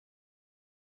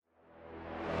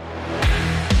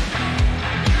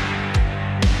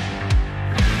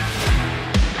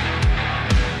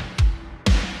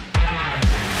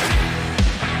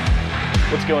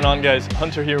going on, guys?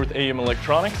 Hunter here with AEM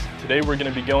Electronics. Today we're going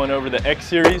to be going over the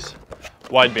X-Series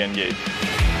Wideband Gauge.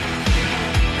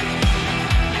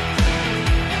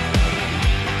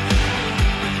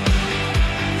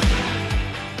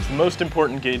 It's the most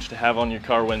important gauge to have on your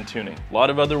car when tuning. A lot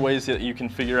of other ways that you can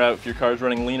figure out if your car is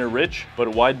running lean or rich, but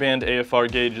a wideband AFR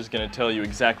gauge is going to tell you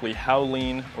exactly how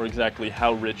lean or exactly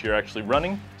how rich you're actually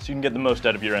running, so you can get the most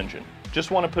out of your engine. Just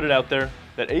want to put it out there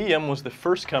that AEM was the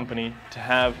first company to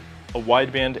have a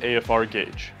wideband AFR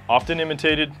gauge. Often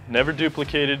imitated, never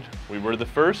duplicated. We were the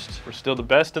first, we're still the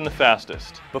best and the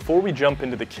fastest. Before we jump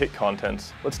into the kit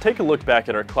contents, let's take a look back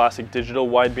at our classic digital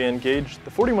wideband gauge. The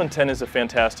 4110 is a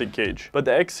fantastic gauge, but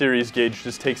the X-Series gauge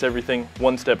just takes everything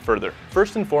one step further.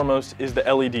 First and foremost is the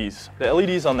LEDs. The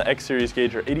LEDs on the X-Series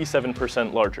gauge are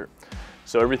 87% larger.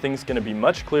 So everything's going to be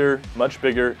much clearer, much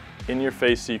bigger, in your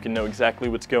face so you can know exactly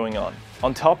what's going on.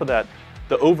 On top of that,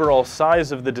 the overall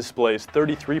size of the display is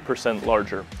 33%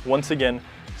 larger, once again,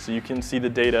 so you can see the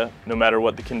data no matter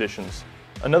what the conditions.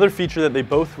 Another feature that they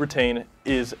both retain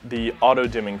is the auto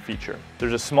dimming feature.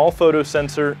 There's a small photo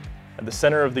sensor at the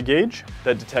center of the gauge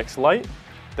that detects light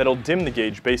that'll dim the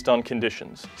gauge based on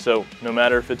conditions. So no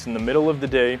matter if it's in the middle of the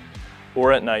day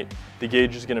or at night, the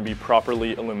gauge is going to be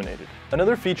properly illuminated.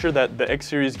 Another feature that the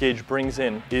X-Series gauge brings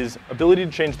in is ability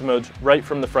to change the modes right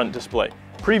from the front display.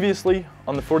 Previously,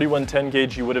 on the 4110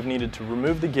 gauge, you would have needed to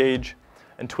remove the gauge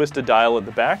and twist a dial at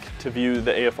the back to view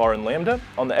the AFR and lambda.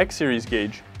 On the X-Series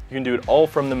gauge, you can do it all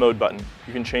from the mode button.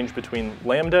 You can change between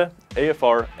lambda,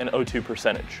 AFR, and O2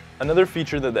 percentage. Another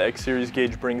feature that the X-Series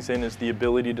gauge brings in is the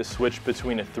ability to switch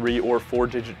between a 3 or 4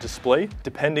 digit display,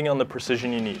 depending on the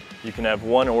precision you need. You can have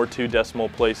 1 or 2 decimal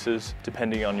places,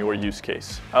 depending on your use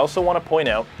case. I also want to point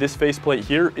out, this faceplate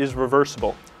here is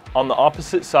reversible. On the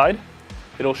opposite side,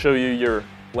 it'll show you your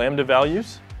lambda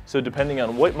values. So depending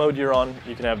on what mode you're on,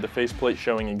 you can have the faceplate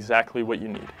showing exactly what you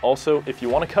need. Also, if you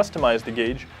want to customize the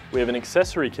gauge, we have an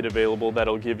accessory kit available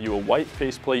that'll give you a white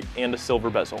faceplate and a silver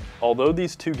bezel. Although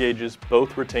these two gauges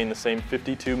both retain the same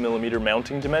 52mm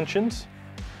mounting dimensions,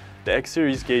 the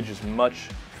X-Series gauge is much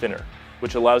thinner,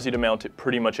 which allows you to mount it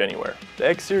pretty much anywhere. The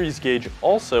X-Series gauge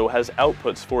also has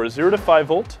outputs for a 0 to 5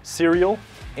 volt, serial,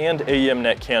 and AEM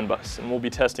net CAN bus, and we'll be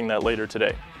testing that later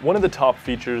today. One of the top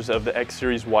features of the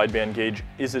X-Series wideband gauge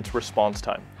is its response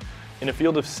time. In a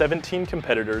field of 17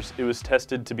 competitors, it was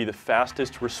tested to be the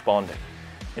fastest responding,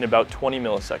 in about 20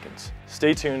 milliseconds.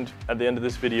 Stay tuned, at the end of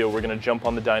this video we're going to jump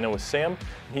on the dyno with Sam,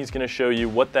 and he's going to show you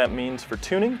what that means for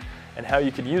tuning, and how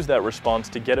you could use that response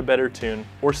to get a better tune,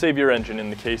 or save your engine in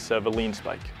the case of a lean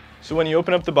spike. So when you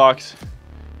open up the box,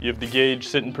 you have the gauge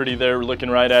sitting pretty there, looking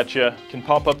right at you. You can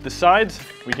pop up the sides.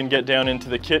 We can get down into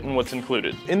the kit and what's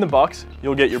included. In the box,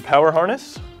 you'll get your power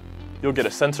harness. You'll get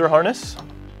a sensor harness.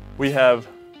 We have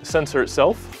the sensor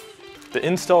itself, the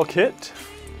install kit,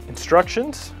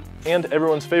 instructions, and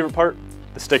everyone's favorite part,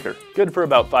 the sticker. Good for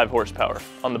about 5 horsepower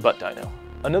on the butt dyno.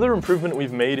 Another improvement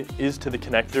we've made is to the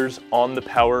connectors on the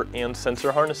power and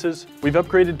sensor harnesses. We've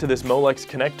upgraded to this Molex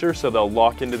connector so they'll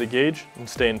lock into the gauge and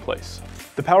stay in place.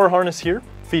 The power harness here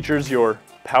features your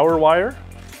power wire,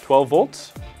 12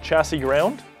 volts, chassis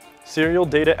ground, serial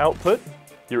data output,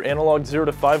 your analog 0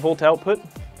 to 5 volt output,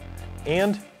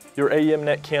 and your AEM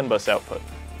net CAN bus output.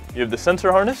 You have the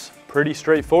sensor harness, pretty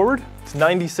straightforward. It's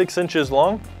 96 inches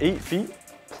long, 8 feet,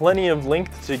 plenty of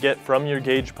length to get from your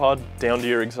gauge pod down to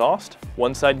your exhaust.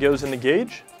 One side goes in the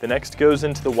gauge, the next goes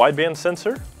into the wideband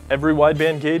sensor. Every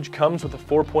wideband gauge comes with a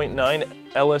 4.9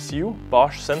 LSU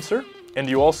Bosch sensor. And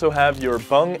you also have your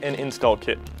bung and install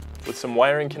kit with some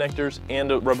wiring connectors and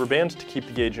a rubber band to keep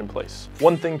the gauge in place.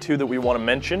 One thing too that we want to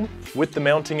mention with the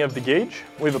mounting of the gauge,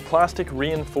 we have a plastic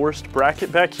reinforced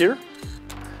bracket back here.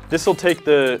 This will take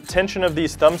the tension of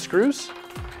these thumb screws,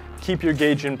 keep your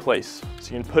gauge in place.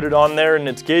 So you can put it on there in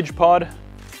its gauge pod,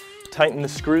 tighten the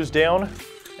screws down,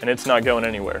 and it's not going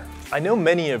anywhere. I know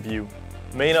many of you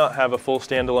may not have a full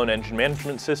standalone engine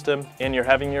management system, and you're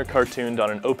having your car tuned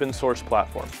on an open source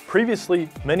platform. Previously,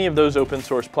 many of those open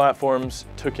source platforms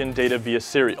took in data via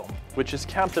serial, which is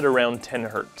capped at around 10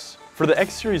 Hz. For the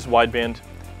X-Series wideband,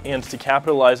 and to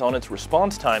capitalize on its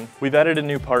response time, we've added a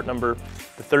new part number,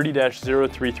 the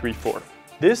 30-0334.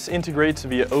 This integrates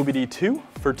via OBD2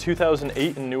 for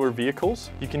 2008 and newer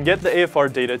vehicles. You can get the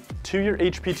AFR data to your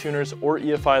HP tuners or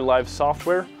EFI Live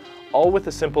software, all with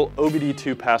a simple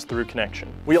OBD2 pass-through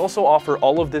connection. We also offer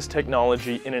all of this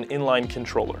technology in an inline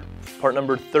controller. Part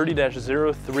number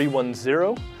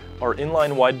 30-0310 Our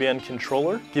inline wideband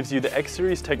controller gives you the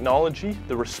X-Series technology,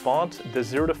 the response, the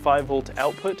 0 to 5 volt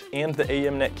output, and the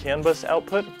AMNet CAN bus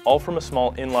output, all from a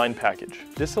small inline package.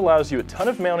 This allows you a ton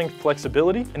of mounting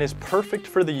flexibility and is perfect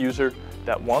for the user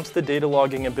that wants the data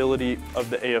logging ability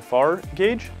of the AFR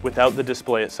gauge without the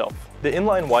display itself. The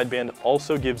inline wideband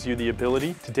also gives you the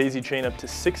ability to daisy chain up to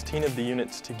 16 of the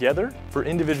units together for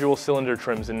individual cylinder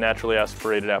trims in naturally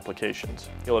aspirated applications.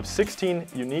 You'll have 16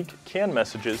 unique CAN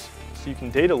messages, so you can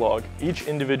data log each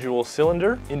individual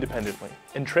cylinder independently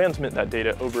and transmit that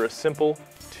data over a simple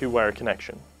 2-wire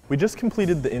connection. We just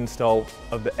completed the install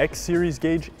of the X-Series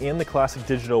gauge and the classic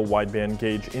digital wideband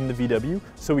gauge in the VW,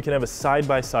 so we can have a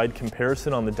side-by-side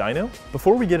comparison on the dyno.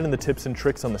 Before we get into the tips and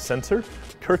tricks on the sensor,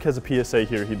 Kirk has a PSA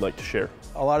here he'd like to share.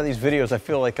 A lot of these videos, I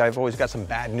feel like I've always got some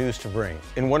bad news to bring.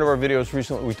 In one of our videos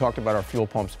recently, we talked about our fuel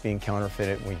pumps being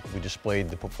counterfeited. We displayed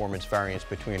the performance variance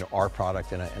between our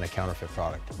product and a counterfeit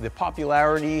product. The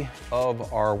popularity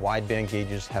of our wideband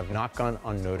gauges have not gone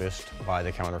unnoticed by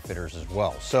the counterfeiters as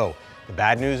well. So the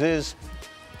bad news is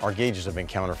our gauges have been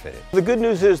counterfeited. The good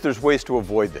news is there's ways to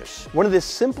avoid this. One of the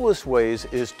simplest ways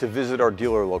is to visit our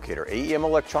dealer locator,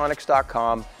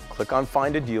 aemelectronics.com, click on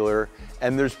Find a Dealer,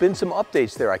 and there's been some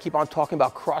updates there. I keep on talking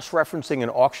about cross-referencing an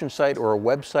auction site or a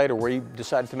website or where you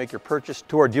decided to make your purchase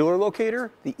to our dealer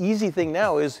locator. The easy thing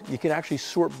now is you can actually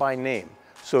sort by name.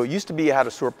 So it used to be you had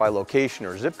to sort by location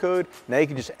or zip code. Now you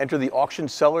can just enter the auction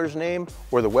seller's name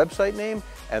or the website name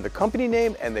and the company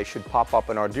name, and they should pop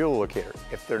up in our dealer locator.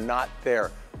 If they're not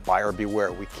there, buyer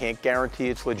beware. We can't guarantee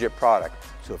it's legit product.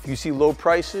 So if you see low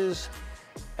prices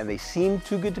and they seem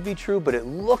too good to be true, but it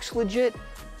looks legit,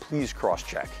 please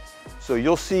cross-check. So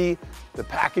you'll see the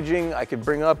packaging I could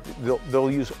bring up, they'll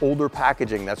use older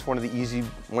packaging. That's one of the easy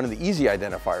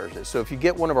identifiers. So if you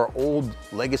get one of our old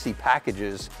legacy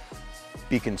packages,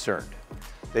 be concerned.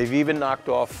 They've even knocked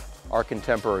off our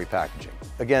contemporary packaging.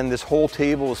 Again, this whole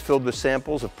table is filled with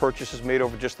samples of purchases made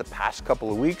over just the past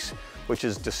couple of weeks, which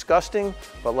is disgusting,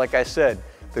 but like I said,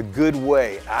 the good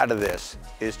way out of this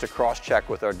is to cross-check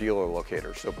with our dealer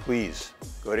locator. So please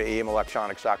go to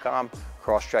aemelectronics.com,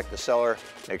 cross-check the seller,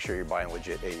 make sure you're buying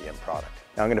legit AEM product.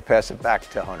 Now I'm going to pass it back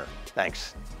to Hunter.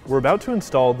 Thanks. We're about to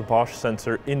install the Bosch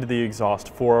sensor into the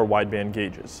exhaust for our wideband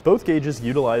gauges. Both gauges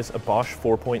utilize a Bosch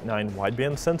 4.9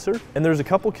 wideband sensor, and there's a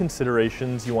couple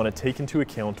considerations you want to take into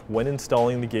account when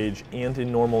installing the gauge and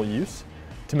in normal use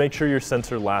to make sure your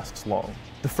sensor lasts long.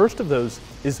 The first of those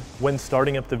is when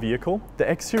starting up the vehicle. The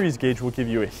X-Series gauge will give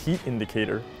you a heat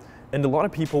indicator, and a lot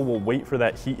of people will wait for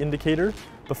that heat indicator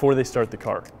before they start the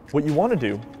car. What you want to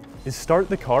do is start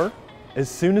the car as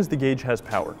soon as the gauge has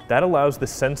power. That allows the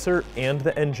sensor and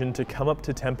the engine to come up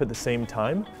to temp at the same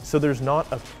time, so there's not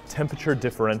a temperature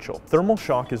differential. Thermal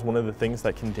shock is one of the things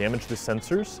that can damage the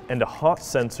sensors, and a hot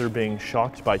sensor being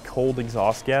shocked by cold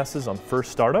exhaust gases on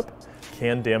first startup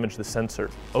can damage the sensor.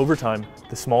 Over time,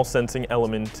 the small sensing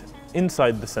element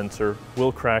inside the sensor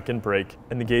will crack and break,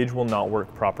 and the gauge will not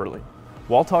work properly.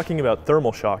 While talking about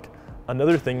thermal shock,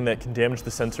 another thing that can damage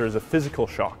the sensor is a physical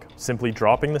shock. Simply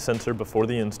dropping the sensor before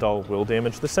the install will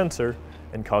damage the sensor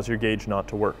and cause your gauge not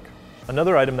to work.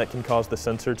 Another item that can cause the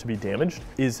sensor to be damaged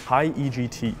is high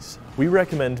EGTs. We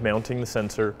recommend mounting the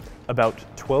sensor about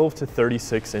 12 to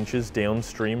 36 inches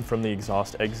downstream from the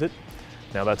exhaust exit.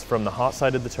 Now that's from the hot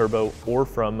side of the turbo or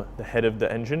from the head of the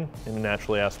engine in a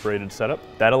naturally aspirated setup.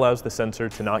 That allows the sensor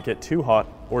to not get too hot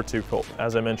or too cold.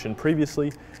 As I mentioned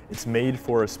previously, it's made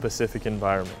for a specific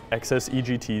environment. Excess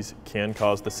EGTs can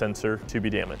cause the sensor to be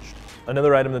damaged.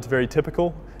 Another item that's very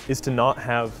typical is to not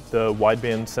have the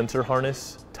wideband sensor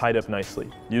harness tied up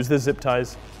nicely. Use the zip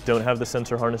ties, don't have the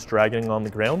sensor harness dragging on the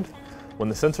ground. When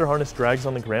the sensor harness drags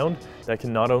on the ground, that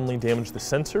can not only damage the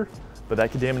sensor, but that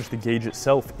could damage the gauge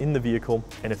itself in the vehicle,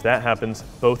 and if that happens,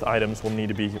 both items will need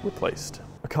to be replaced.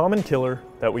 A common killer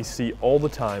that we see all the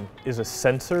time is a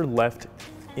sensor left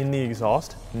in the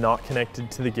exhaust not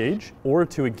connected to the gauge or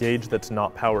to a gauge that's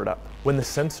not powered up. When the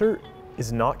sensor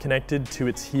is not connected to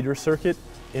its heater circuit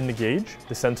in the gauge,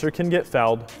 the sensor can get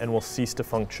fouled and will cease to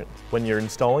function. When you're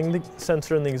installing the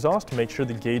sensor in the exhaust, make sure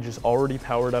the gauge is already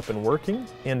powered up and working,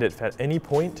 and if at any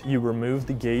point you remove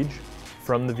the gauge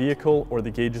from the vehicle or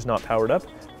the gauge is not powered up,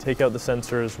 take out the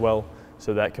sensor as well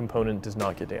so that component does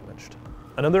not get damaged.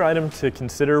 Another item to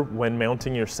consider when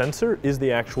mounting your sensor is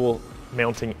the actual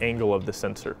mounting angle of the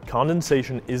sensor.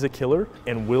 Condensation is a killer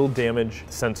and will damage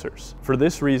sensors. For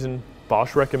this reason,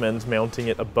 Bosch recommends mounting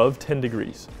it above 10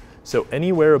 degrees. So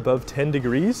anywhere above 10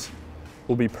 degrees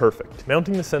will be perfect.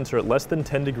 Mounting the sensor at less than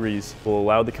 10 degrees will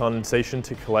allow the condensation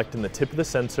to collect in the tip of the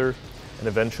sensor and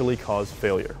eventually cause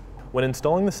failure. When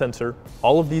installing the sensor,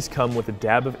 all of these come with a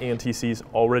dab of anti-seize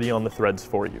already on the threads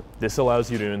for you. This allows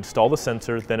you to install the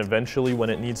sensor, then eventually when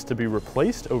it needs to be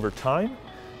replaced over time,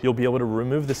 you'll be able to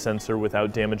remove the sensor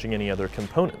without damaging any other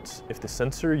components. If the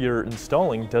sensor you're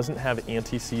installing doesn't have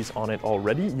anti-seize on it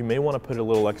already, you may want to put a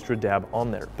little extra dab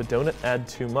on there, but don't add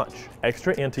too much.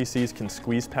 Extra anti-seize can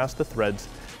squeeze past the threads,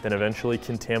 then eventually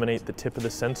contaminate the tip of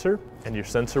the sensor, and your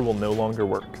sensor will no longer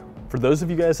work. For those of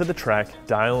you guys at the track,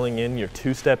 dialing in your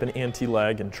two-step and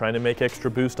anti-lag and trying to make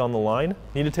extra boost on the line,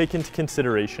 need to take into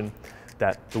consideration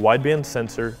that the wideband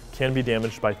sensor can be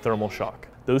damaged by thermal shock.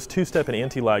 Those two-step and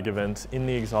anti-lag events in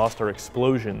the exhaust are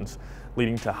explosions,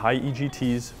 leading to high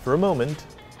EGTs for a moment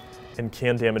and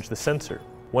can damage the sensor.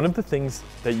 One of the things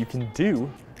that you can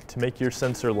do to make your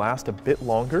sensor last a bit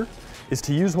longer is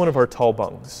to use one of our tall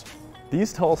bungs.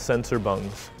 These tall sensor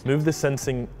bungs move the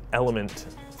sensing element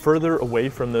further away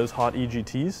from those hot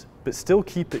EGTs, but still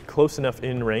keep it close enough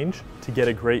in range to get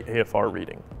a great AFR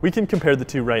reading. We can compare the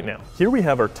two right now. Here we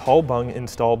have our tall bung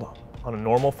installed on a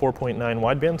normal 4.9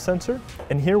 wideband sensor,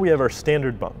 and here we have our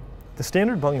standard bung. The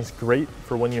standard bung is great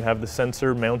for when you have the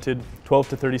sensor mounted 12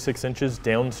 to 36 inches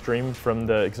downstream from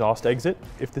the exhaust exit.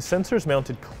 If the sensor is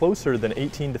mounted closer than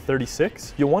 18 to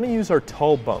 36, you'll want to use our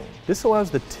tall bung. This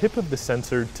allows the tip of the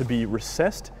sensor to be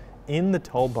recessed in the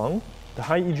tall bung. The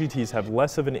high EGTs have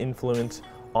less of an influence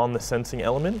on the sensing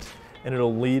element, and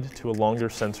it'll lead to a longer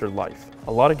sensor life.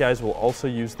 A lot of guys will also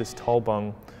use this tall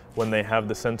bung when they have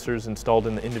the sensors installed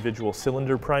in the individual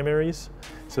cylinder primaries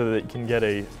so that it can get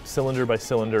a cylinder by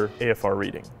cylinder AFR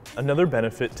reading. Another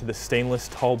benefit to the stainless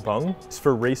tall bung is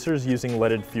for racers using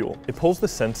leaded fuel. It pulls the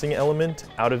sensing element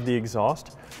out of the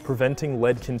exhaust, preventing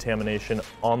lead contamination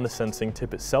on the sensing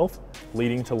tip itself,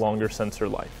 leading to longer sensor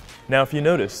life. Now if you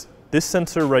notice, this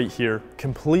sensor right here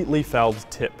completely fouled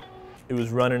tip. It was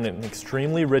run in an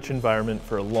extremely rich environment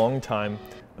for a long time,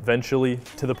 eventually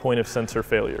to the point of sensor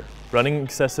failure. Running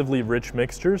excessively rich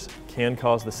mixtures can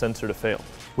cause the sensor to fail,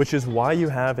 which is why you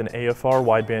have an AFR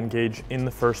wideband gauge in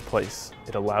the first place.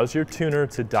 It allows your tuner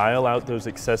to dial out those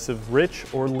excessive rich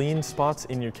or lean spots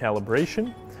in your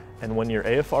calibration, and when your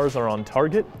AFRs are on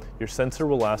target, your sensor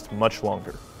will last much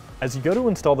longer. As you go to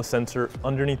install the sensor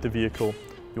underneath the vehicle,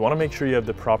 you want to make sure you have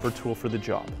the proper tool for the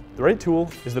job. The right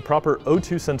tool is the proper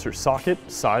O2 sensor socket,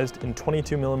 sized in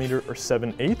 22mm or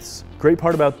 7/8. Great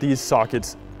part about these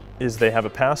sockets is they have a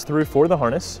pass-through for the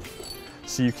harness,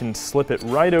 so you can slip it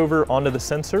right over onto the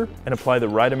sensor and apply the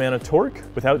right amount of torque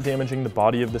without damaging the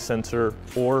body of the sensor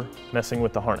or messing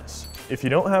with the harness. If you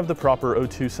don't have the proper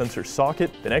O2 sensor socket,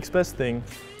 the next best thing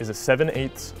is a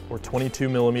 7/8 or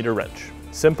 22mm wrench.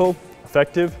 Simple,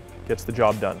 effective, gets the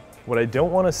job done. What I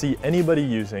don't want to see anybody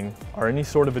using are any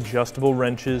sort of adjustable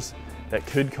wrenches that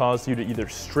could cause you to either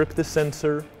strip the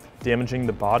sensor, damaging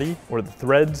the body or the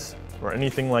threads or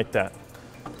anything like that.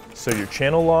 So your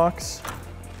channel locks,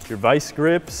 your vice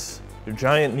grips, your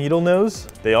giant needle nose,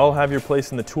 they all have your place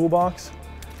in the toolbox,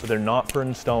 but they're not for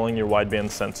installing your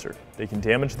wideband sensor. They can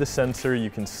damage the sensor, you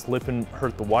can slip and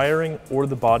hurt the wiring or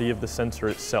the body of the sensor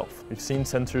itself. We've seen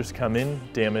sensors come in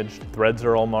damaged, threads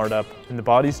are all marred up, and the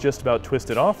body's just about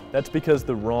twisted off. That's because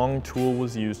the wrong tool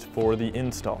was used for the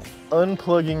install.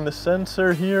 Unplugging the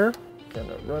sensor here,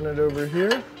 gonna run it over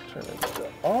here, turn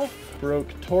it off. Broke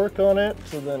torque on it,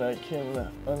 so then I can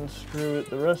unscrew it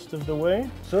the rest of the way.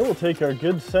 So we'll take our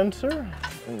good sensor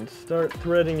and start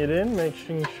threading it in,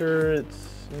 making sure it's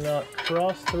not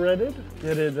cross-threaded.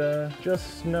 Get it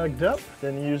just snugged up.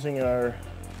 Then using our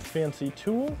fancy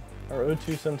tool, our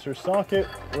O2 sensor socket,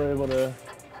 we're able to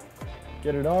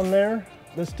get it on there.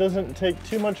 This doesn't take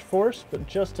too much force, but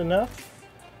just enough.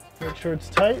 Make sure it's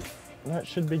tight, and that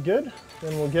should be good.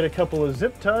 Then we'll get a couple of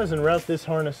zip ties and route this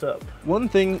harness up. One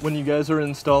thing when you guys are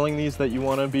installing these that you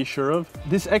want to be sure of,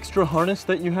 this extra harness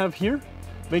that you have here,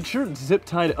 make sure it's zip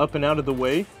tied up and out of the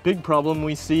way. Big problem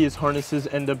we see is harnesses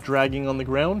end up dragging on the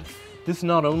ground. This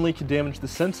not only could damage the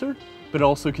sensor, but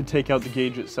also could take out the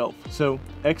gauge itself. So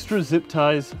extra zip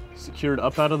ties secured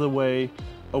up out of the way,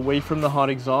 away from the hot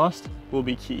exhaust, will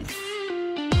be key.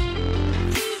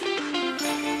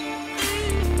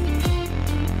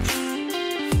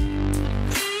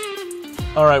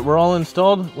 All right, we're all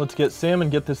installed. Let's get Sam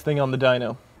and get this thing on the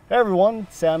dyno. Hey everyone,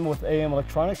 Sam with AM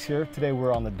Electronics here. Today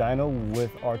we're on the dyno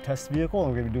with our test vehicle, and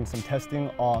we're gonna be doing some testing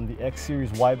on the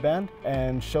X-Series Wideband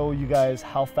and show you guys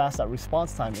how fast that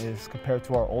response time is compared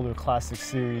to our older classic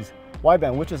series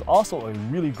wideband, which is also a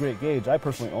really great gauge. I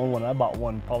personally own one. I bought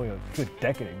one probably a good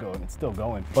decade ago and it's still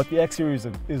going. But the X-Series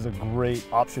is a great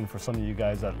option for some of you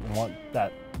guys that want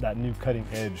that new cutting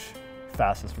edge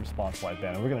fastest response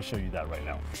wideband, and we're going to show you that right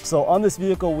now. So on this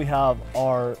vehicle we have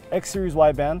our X-Series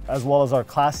wideband as well as our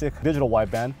classic digital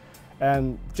wideband,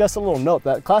 And just a little note,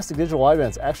 that classic digital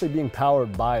wideband is actually being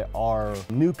powered by our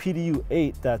new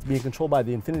PDU-8 that's being controlled by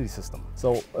the Infinity system.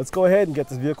 So let's go ahead and get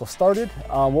this vehicle started.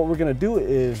 What we're gonna do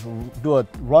is do a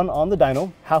run on the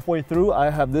dyno. Halfway through, I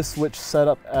have this switch set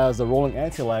up as a rolling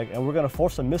anti-lag, and we're gonna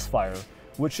force a misfire,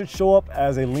 which should show up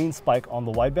as a lean spike on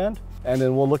the wideband. And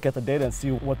then we'll look at the data and see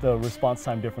what the response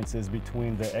time difference is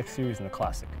between the X-Series and the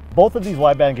Classic. Both of these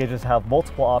wideband gauges have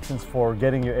multiple options for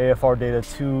getting your AFR data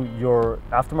to your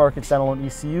aftermarket standalone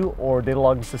ECU or data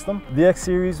logging system. The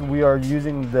X-Series, we are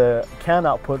using the CAN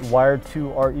output wired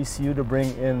to our ECU to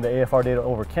bring in the AFR data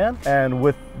over CAN. And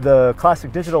with the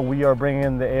Classic Digital, we are bringing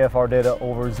in the AFR data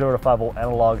over 0 to 5 volt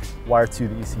analog wired to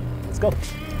the ECU. Let's go.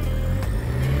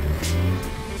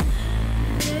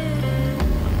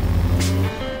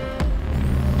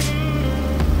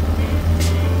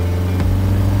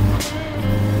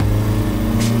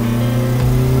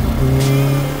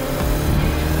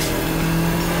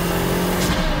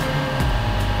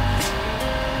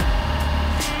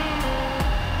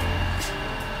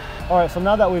 All right, so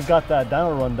now that we've got that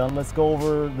dyno run done, let's go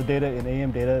over the data in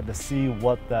AM data to see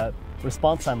what that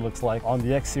response time looks like on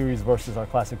the X-Series versus our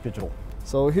Classic Digital.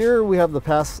 So here we have the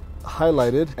pass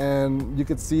highlighted, and you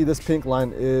can see this pink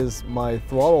line is my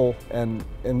throttle, and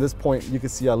in this point you can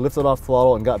see I lifted off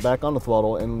throttle and got back on the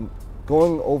throttle. And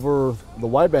going over the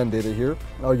wideband data here,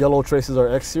 our yellow traces are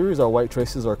X-Series, our white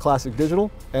traces are Classic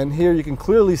Digital. And here you can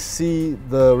clearly see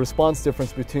the response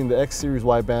difference between the X-Series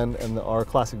wideband and our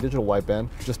Classic Digital wideband,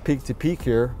 just peak to peak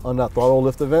here on that throttle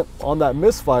lift event. On that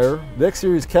misfire, the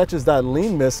X-Series catches that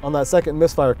lean miss on that second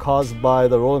misfire caused by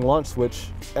the rolling launch switch,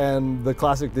 and the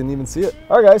Classic didn't even see it.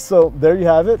 All right guys, so there you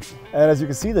have it. And as you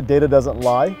can see, the data doesn't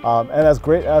lie. And as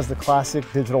great as the Classic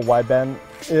Digital wideband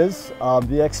is,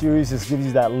 the X-Series just gives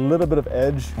you that little bit of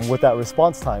edge with that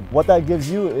response time. What that gives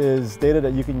you is data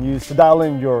that you can use to dial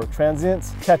in your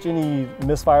transients, catch any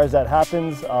misfires that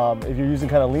happens. If you're using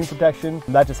kind of lean protection,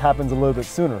 that just happens a little bit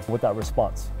sooner with that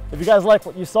response. If you guys like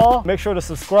what you saw, make sure to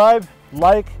subscribe,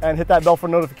 like, and hit that bell for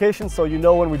notifications so you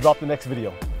know when we drop the next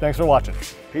video. Thanks for watching.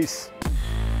 Peace.